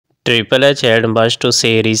Triple H had much to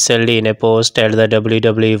say recently in a post at the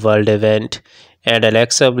WWE World event, and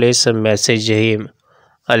Alexa Bliss messaged him.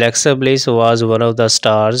 Alexa Bliss was one of the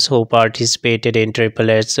stars who participated in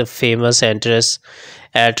Triple H's famous entrance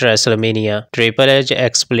at WrestleMania. Triple H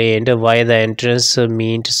explained why the entrance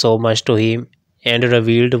meant so much to him and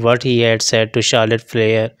revealed what he had said to Charlotte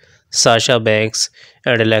Flair, Sasha Banks,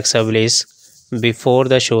 and Alexa Bliss before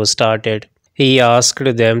the show started. He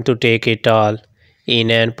asked them to take it all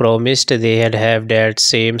in and promised they'd have that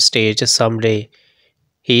same stage someday.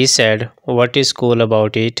 He said, "What is cool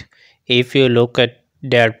about it? If you look at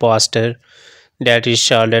that poster, that is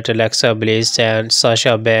Charlotte, Alexa Bliss, and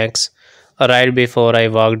Sasha Banks. Right before I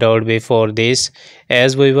walked out before this,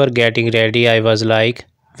 as we were getting ready, I was like,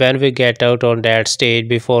 when we get out on that stage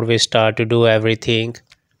before we start to do everything,